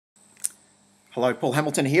Hello, Paul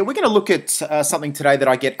Hamilton here. We're going to look at something today that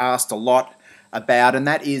I get asked a lot about, and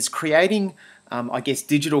that is creating, I guess,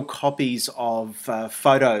 digital copies of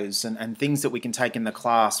photos and things that we can take in the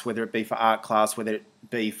class, whether it be for art class, whether it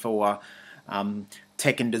be for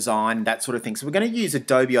tech and design, that sort of thing. So we're going to use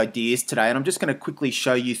Adobe Ideas today, and I'm just going to quickly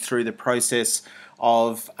show you through the process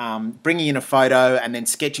of bringing in a photo and then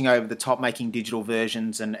sketching over the top, making digital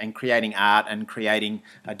versions and creating art and creating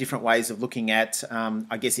different ways of looking at,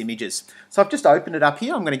 I guess, images. So I've just opened it up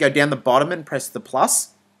here. I'm going to go down the bottom and press the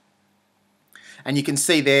plus. And you can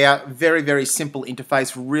see there, very, very simple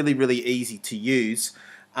interface, really, really easy to use.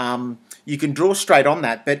 You can draw straight on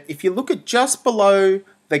that, but if you look at just below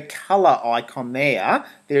the color icon there,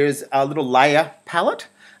 there's a little layer palette.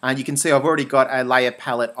 You can see I've already got a layer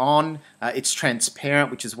palette on. It's transparent,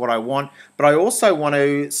 which is what I want, but I also want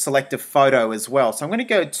to select a photo as well. So I'm going to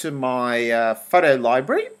go to my photo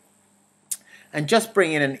library and just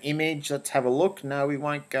bring in an image. Let's have a look. No, we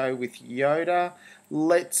won't go with Yoda.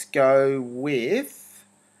 Let's go with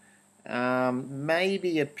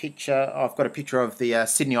maybe a picture. Oh, I've got a picture of the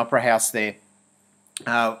Sydney Opera House there,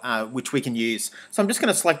 which we can use. So I'm just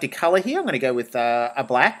going to select a color here. I'm going to go with a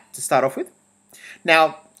black to start off with.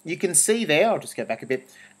 Now, you can see there, I'll just go back a bit,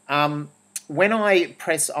 when I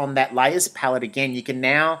press on that layers palette again, you can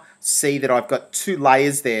now see that I've got two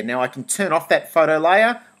layers there. Now I can turn off that photo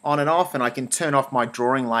layer on and off, and I can turn off my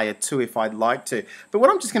drawing layer too if I'd like to. But what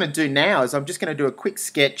I'm just going to do now is I'm just going to do a quick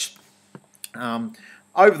sketch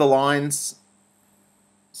over the lines.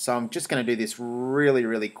 So I'm just going to do this really,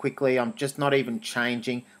 really quickly. I'm just not even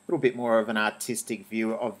changing, a little bit more of an artistic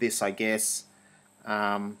view of this, I guess.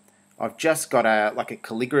 I've just got like a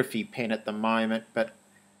calligraphy pen at the moment, but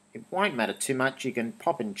it won't matter too much. You can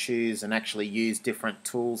pop and choose and actually use different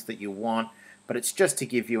tools that you want, but it's just to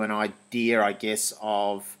give you an idea, I guess,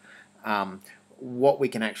 of what we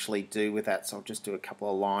can actually do with that. So I'll just do a couple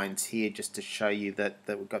of lines here just to show you that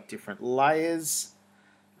we've got different layers.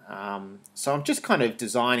 So I'm just kind of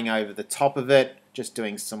designing over the top of it, just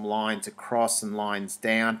doing some lines across and lines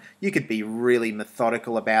down. You could be really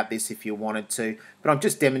methodical about this if you wanted to, but I'm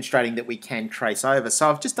just demonstrating that we can trace over. So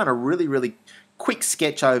I've just done a really, really quick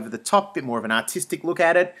sketch over the top, a bit more of an artistic look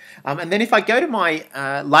at it. And then if I go to my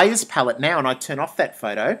layers palette now and I turn off that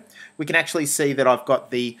photo, we can actually see that I've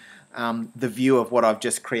got the view of what I've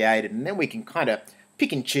just created. And then we can kind of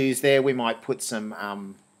pick and choose there. We might put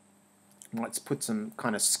some let's put some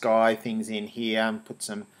kind of sky things in here and put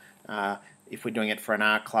some, if we're doing it for an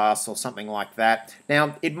art class or something like that.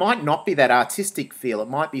 Now, it might not be that artistic feel. It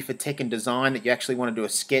might be for tech and design that you actually want to do a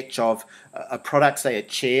sketch of a product, say a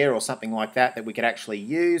chair or something like that, that we could actually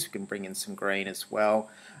use. We can bring in some green as well.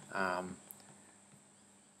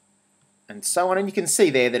 And so on, and you can see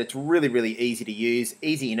there that it's really, really easy to use,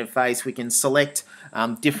 easy interface. We can select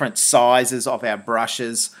different sizes of our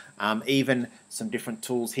brushes, even some different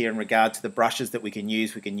tools here in regard to the brushes that we can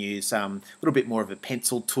use. We can use a little bit more of a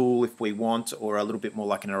pencil tool if we want, or a little bit more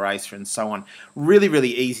like an eraser and so on. Really,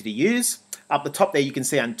 really easy to use. Up the top there you can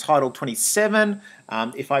see Untitled 27.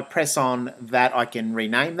 If I press on that, I can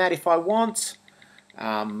rename that if I want.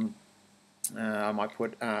 I might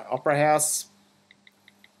put Opera House.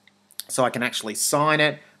 So I can actually sign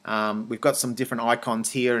it. We've got some different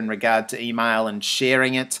icons here in regard to email and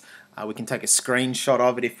sharing it. We can take a screenshot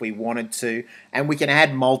of it if we wanted to, and we can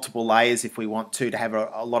add multiple layers if we want to have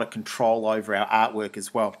a lot of control over our artwork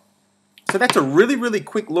as well. So that's a really, really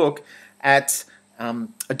quick look at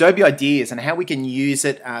Adobe Ideas and how we can use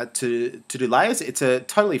it to do layers. It's a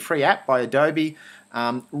totally free app by Adobe.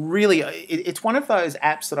 Really, it's one of those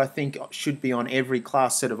apps that I think should be on every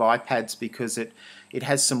class set of iPads because it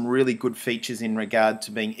has some really good features in regard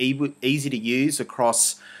to being easy to use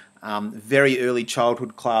across very early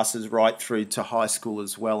childhood classes right through to high school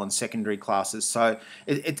as well and secondary classes. So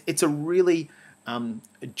it's a really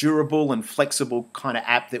durable and flexible kind of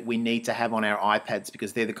app that we need to have on our iPads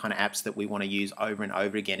because they're the kind of apps that we want to use over and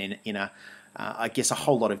over again in I guess a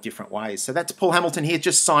whole lot of different ways. So that's Paul Hamilton here,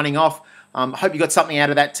 just signing off. Hope you got something out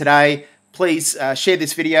of that today. Please share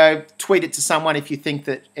this video, tweet it to someone if you think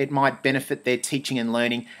that it might benefit their teaching and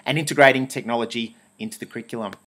learning and integrating technology into the curriculum.